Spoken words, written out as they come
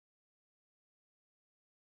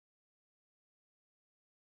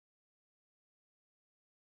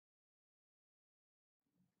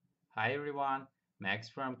Hi everyone, Max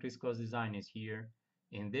from Crisco's Design is here.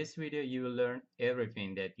 In this video you will learn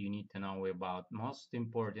everything that you need to know about most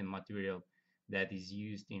important material that is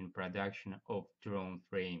used in production of drone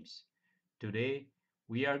frames. Today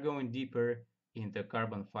we are going deeper into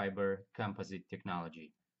carbon fiber composite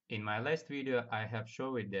technology. In my last video I have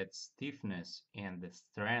shown that stiffness and the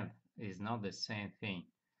strength is not the same thing,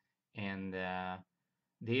 and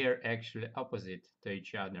they are actually opposite to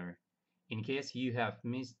each other. In case you have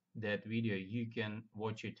missed that video, you can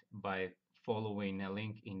watch it by following a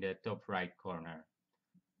link in the top right corner.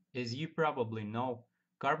 As you probably know,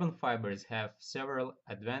 carbon fibers have several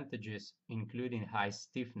advantages, including high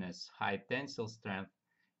stiffness, high tensile strength,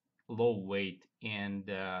 low weight, and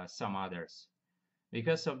some others.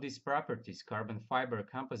 Because of these properties, carbon fiber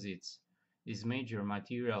composites is major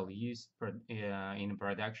material used in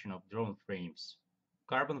production of drone frames.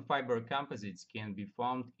 Carbon fiber composites can be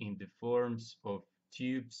found in the forms of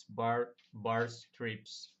tubes, bar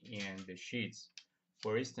strips, and the sheets.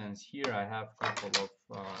 For instance, here I have a couple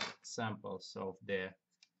of samples of the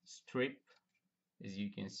strip. As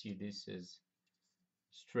you can see, this is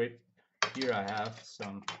strip. Here I have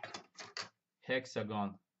some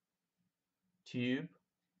hexagon tube.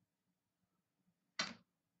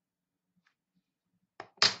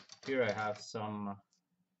 Here I have some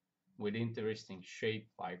with interesting shape,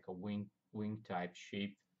 like a wing type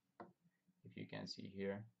shape, if you can see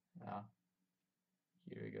here.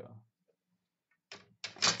 Here we go.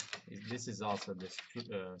 This is also the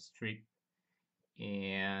strip,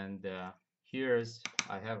 and here's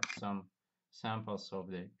I have some samples of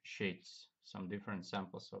the sheets, some different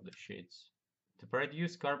samples of the sheets. To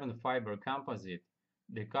produce carbon fiber composite,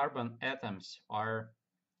 the carbon atoms are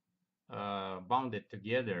bounded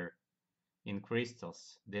together in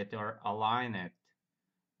crystals that are aligned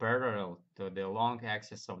parallel to the long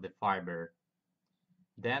axis of the fiber.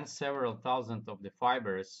 Then several thousand of the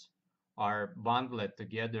fibers are bundled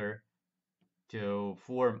together to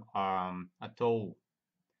form a tow.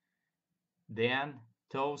 Then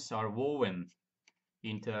tows are woven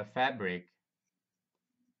into a fabric,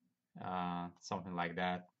 something like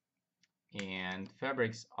that, and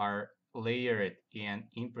fabrics are layered and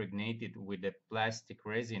impregnated with the plastic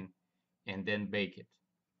resin and then baked.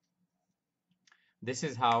 This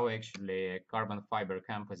is how actually carbon fiber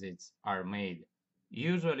composites are made.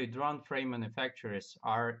 Usually drone frame manufacturers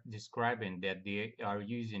are describing that they are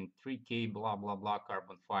using 3K blah blah blah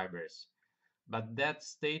carbon fibers, but that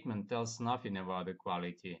statement tells nothing about the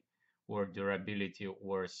quality or durability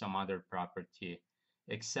or some other property,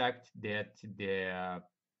 except that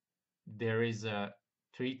there is a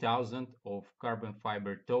 3000 of carbon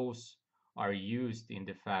fiber tows are used in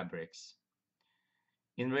the fabrics.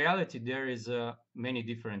 In reality, there is many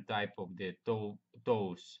different type of the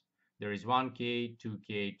tows. There is 1K,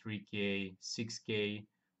 2K, 3K, 6K,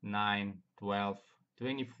 9, 12,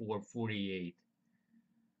 24, 48.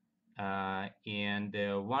 And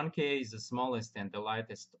 1K is the smallest and the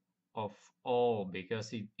lightest of all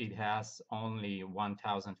because it has only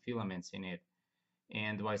 1000 filaments in it.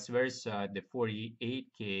 And vice versa, the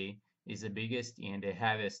 48K is the biggest and the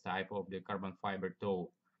heaviest type of the carbon fiber tow.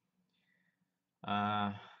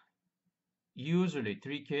 Usually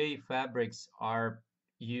 3K fabrics are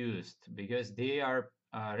used because they are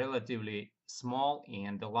relatively small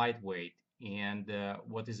and lightweight, and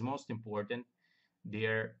what is most important,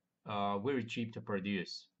 they're very cheap to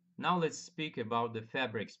produce. Now let's speak about the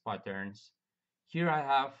fabrics patterns. Here I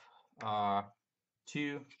have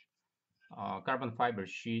two carbon fiber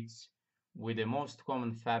sheets with the most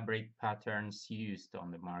common fabric patterns used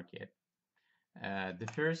on the market. The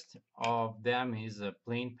first of them is a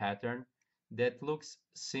plain pattern that looks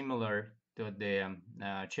similar to the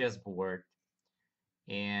chessboard,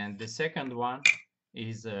 and the second one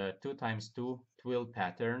is a 2x2 twill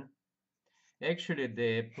pattern. Actually,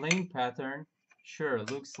 the plain pattern sure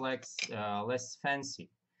looks like less fancy,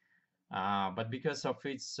 but because of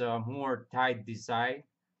its more tight design,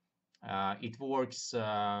 it works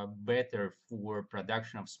better for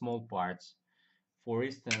production of small parts. For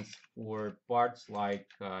instance, for parts like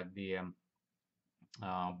the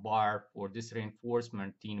bar or this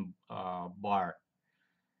reinforcement tin bar.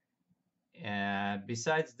 And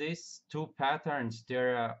besides these two patterns,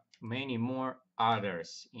 there are many more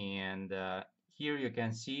others. And here you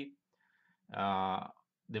can see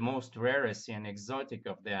the most rarest and exotic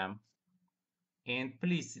of them. And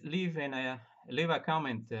please leave a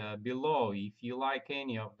comment below if you like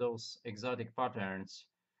any of those exotic patterns.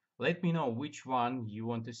 Let me know which one you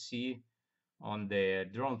want to see on the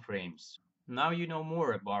drone frames. Now you know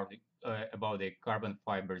more about the carbon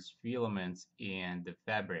fibers, filaments, and the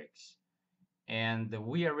fabrics. and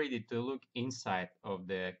we are ready to look inside of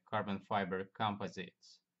the carbon fiber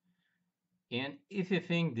composites. And if you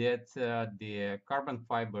think that the carbon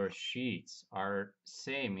fiber sheets are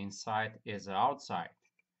same inside as outside,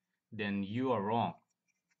 then you are wrong.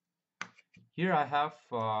 Here I have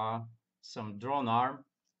some drawn arm,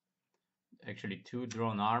 actually two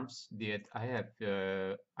drawn arms that I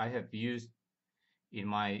have used in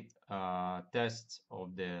my tests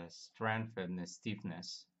of the strength and the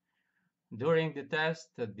stiffness. During the test,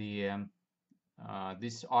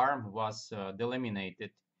 this arm was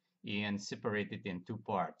delimited and separated in two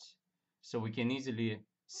parts, so we can easily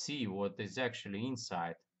see what is actually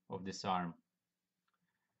inside of this arm.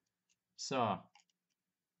 So,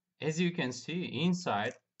 as you can see,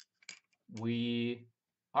 inside we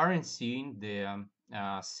aren't seeing the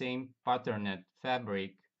same patterned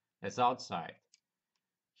fabric as outside.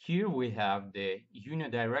 Here we have the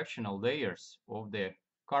unidirectional layers of the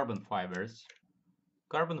carbon fibers.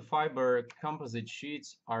 Carbon fiber composite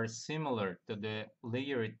sheets are similar to the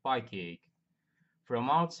layered pie cake. From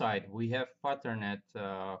outside, we have patterned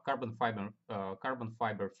carbon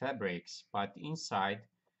fiber fabrics, but inside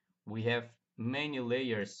we have many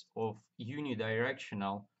layers of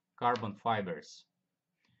unidirectional carbon fibers.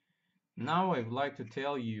 Now I would like to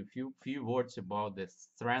tell you a few words about the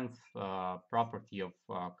strength property of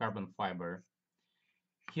carbon fiber.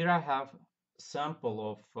 Here I have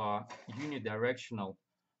sample of unidirectional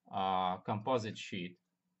composite sheet.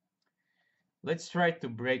 Let's try to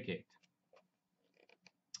break it.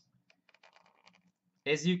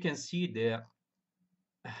 As you can see,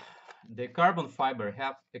 the carbon fiber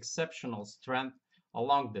have exceptional strength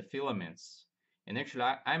along the filaments. And actually,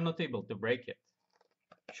 I'm not able to break it.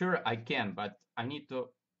 Sure, I can, but I need to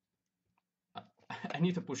I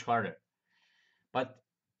need to push harder. But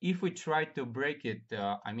if we try to break it,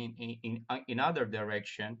 I mean, in other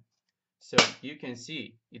direction, so you can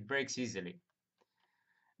see it breaks easily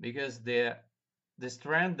because the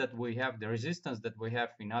strength that we have, the resistance that we have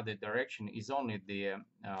in other direction is only the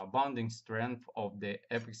bonding strength of the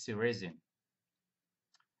epoxy resin.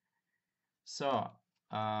 So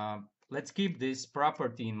let's keep this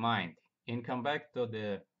property in mind and come back to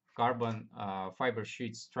the carbon fiber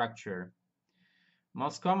sheet structure.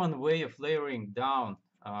 Most common way of layering down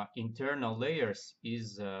internal layers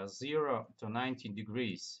is 0 to 90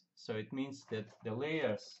 degrees. So it means that the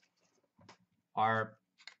layers are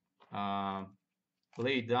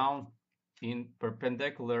laid down in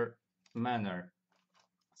perpendicular manner,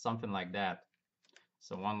 something like that.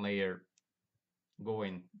 So one layer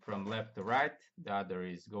going from left to right, the other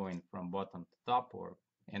is going from bottom to top, or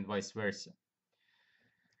and vice versa.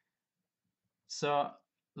 So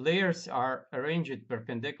layers are arranged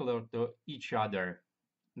perpendicular to each other.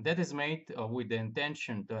 That is made with the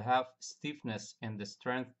intention to have stiffness and the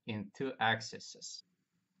strength in two axes.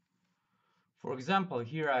 For example,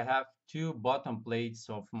 here I have two bottom plates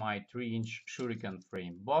of my 3-inch shuriken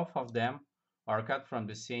frame. Both of them are cut from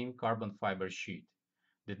the same carbon fiber sheet.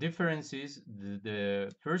 The difference is the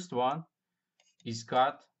first one is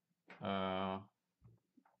cut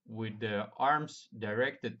with the arms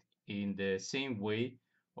directed in the same way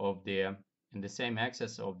of in the same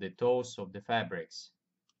axis of the toes of the fabrics.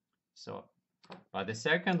 So, but the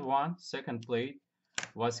second plate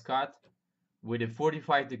was cut with a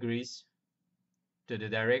 45 degrees to the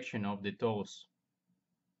direction of the toes.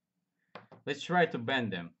 Let's try to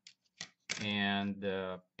bend them, and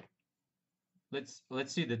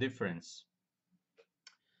let's see the difference.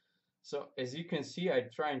 So as you can see, I'm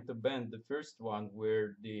trying to bend the first one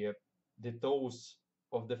where the toes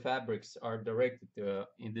of the fabrics are directed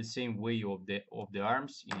in the same way of the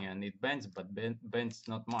arms, and it bends, but bends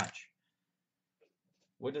not much.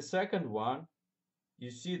 With the second one,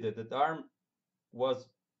 you see that the arm was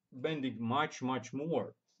bending much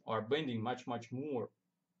more, or bending much more.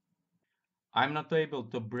 I'm not able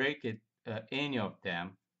to break it any of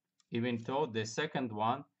them, even though the second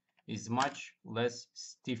one is much less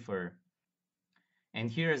stiffer.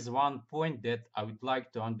 And here is one point that I would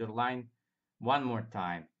like to underline one more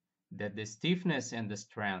time, that the stiffness and the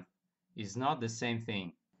strength is not the same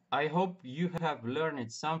thing. I hope you have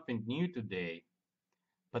learned something new today,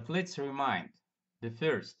 but let's remind, the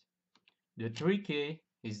first, the 3K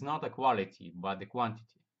is not a quality but a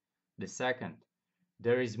quantity. The second,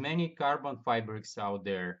 there is many carbon fibers out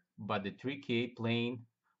there, but the 3K plane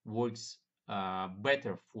works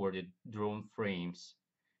better for the drone frames.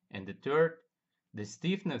 And the third, the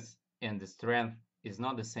stiffness and the strength is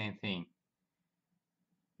not the same thing.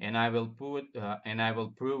 And I will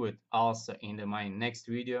prove it also in my next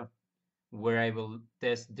video. where I will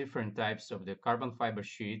test different types of the carbon fiber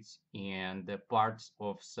sheets and the parts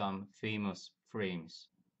of some famous frames.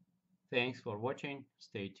 Thanks for watching,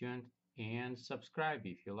 stay tuned, and subscribe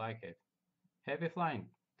if you like it. Happy flying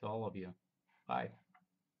to all of you. Bye.